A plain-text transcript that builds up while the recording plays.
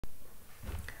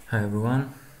Hi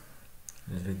everyone,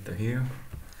 it's Victor here.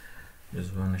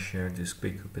 Just want to share this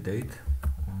quick update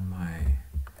on my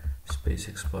Space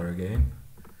Explorer game.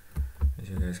 As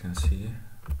you guys can see,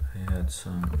 I had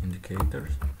some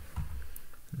indicators.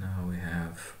 Now we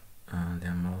have the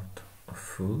amount of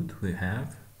food we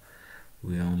have.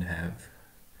 We only have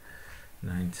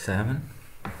 97,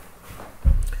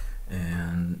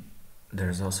 and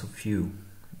there's also fuel.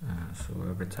 So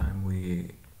every time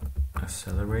we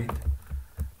accelerate,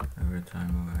 every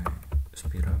time we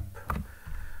speed up,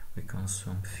 we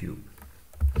consume fuel.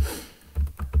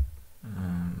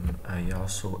 I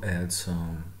also add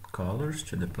some colors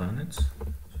to the planets, so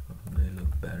they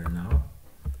look better now.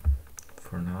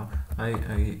 For now,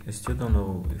 I still don't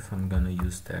know if I'm gonna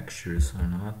use textures or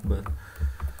not, but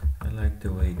I like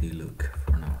the way they look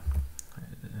for now.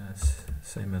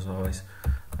 Same as always,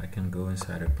 I can go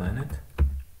inside a planet.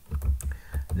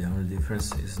 The only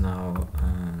difference is now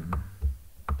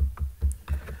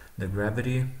the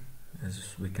gravity,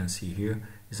 as we can see here,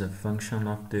 is a function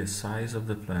of the size of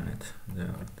the planet,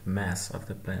 the mass of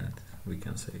the planet, we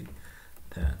can say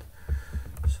that.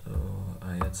 So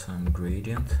I add some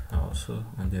gradient also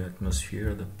on the atmosphere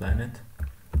of the planet.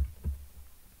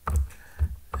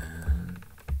 And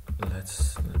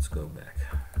let's go back.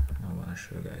 I want to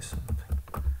show you guys something.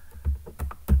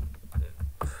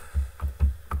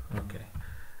 Okay.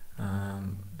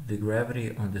 The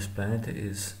gravity on this planet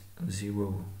is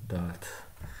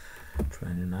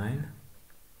 0.29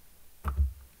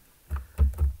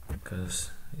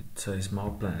 because it's a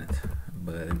small planet,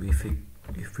 but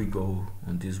if we go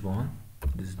on this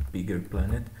bigger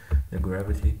planet, the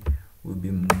gravity will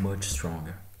be much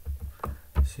stronger.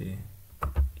 See,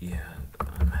 yeah,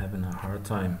 I'm having a hard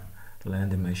time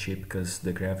landing my ship because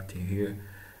the gravity here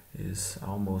is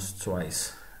almost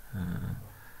twice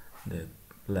the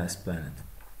last planet.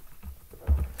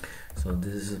 So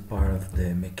this is a part of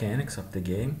the mechanics of the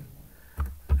game.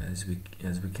 As we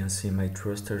can see, my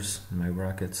thrusters, my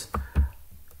rockets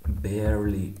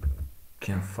barely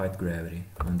can fight gravity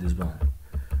on this one.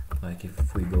 Like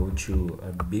if we go to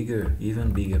a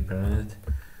even bigger planet,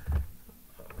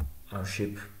 our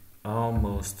ship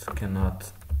almost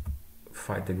cannot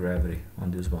fight the gravity on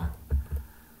this one.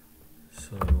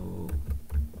 So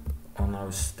on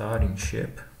our starting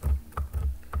ship,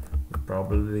 we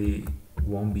probably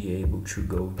won't be able to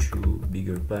go to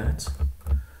bigger planets,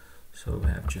 so we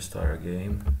have to start a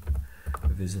game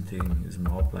visiting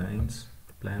small planets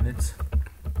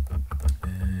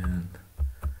and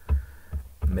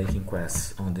making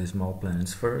quests on the small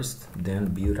planets first,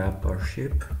 then build up our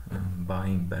ship,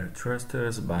 buying better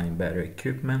thrusters, buying better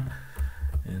equipment,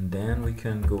 and then we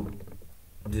can go.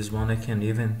 This one I can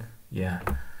even, yeah,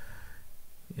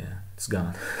 it's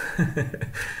gone.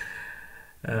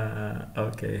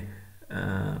 Okay.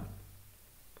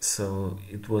 So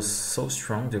it was so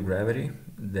strong, the gravity,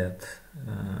 that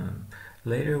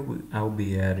later I'll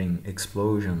be adding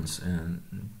explosions and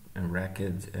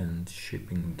wreckage and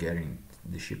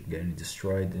the ship getting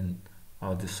destroyed and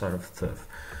all this sort of stuff.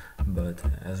 But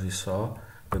as we saw,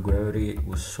 the gravity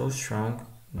was so strong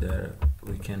that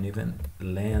we can even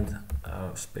land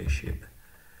our spaceship.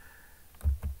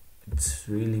 It's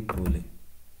really pulling.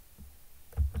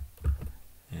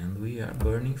 And we are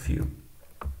burning fuel.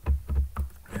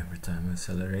 Every time we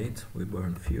accelerate, we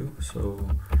burn fuel, so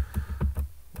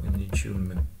we need to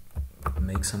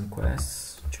make some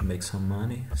quests to make some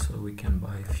money so we can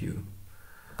buy fuel.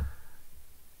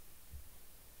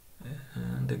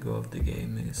 And the goal of the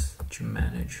game is to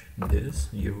manage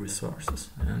your resources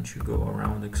and to go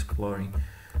around exploring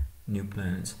new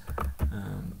planets.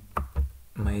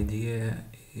 My idea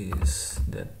is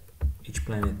that each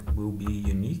planet will be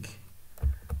unique.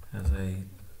 As I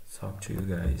talk to you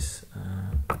guys,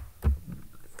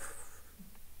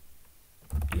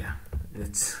 yeah,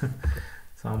 it's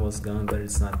almost gone, but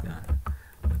it's not gone.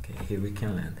 Okay, here we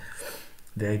can land.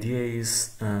 The idea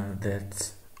is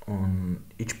that on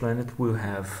each planet we'll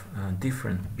have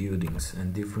different buildings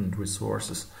and different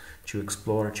resources to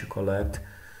explore, to collect,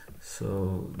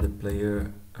 so the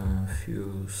player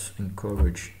feels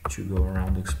encouraged to go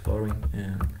around exploring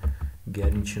and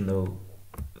getting to know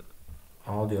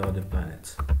all the other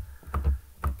planets.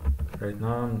 Right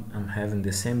now I'm having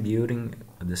the same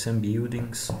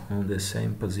buildings on the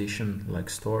same position, like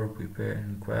store, prepare,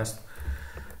 and quest,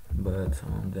 but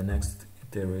on the next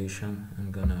iteration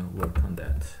I'm gonna work on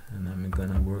that, and I'm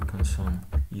gonna work on some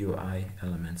UI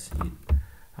elements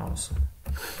also.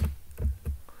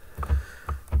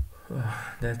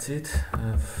 That's it.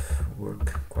 I've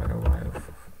worked quite a while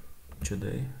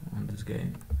today on this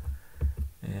game,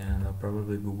 and I'll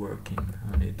probably be working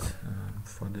on it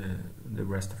for the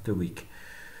rest of the week.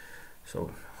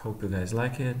 So hope you guys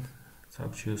like it.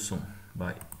 Talk to you soon.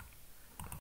 Bye.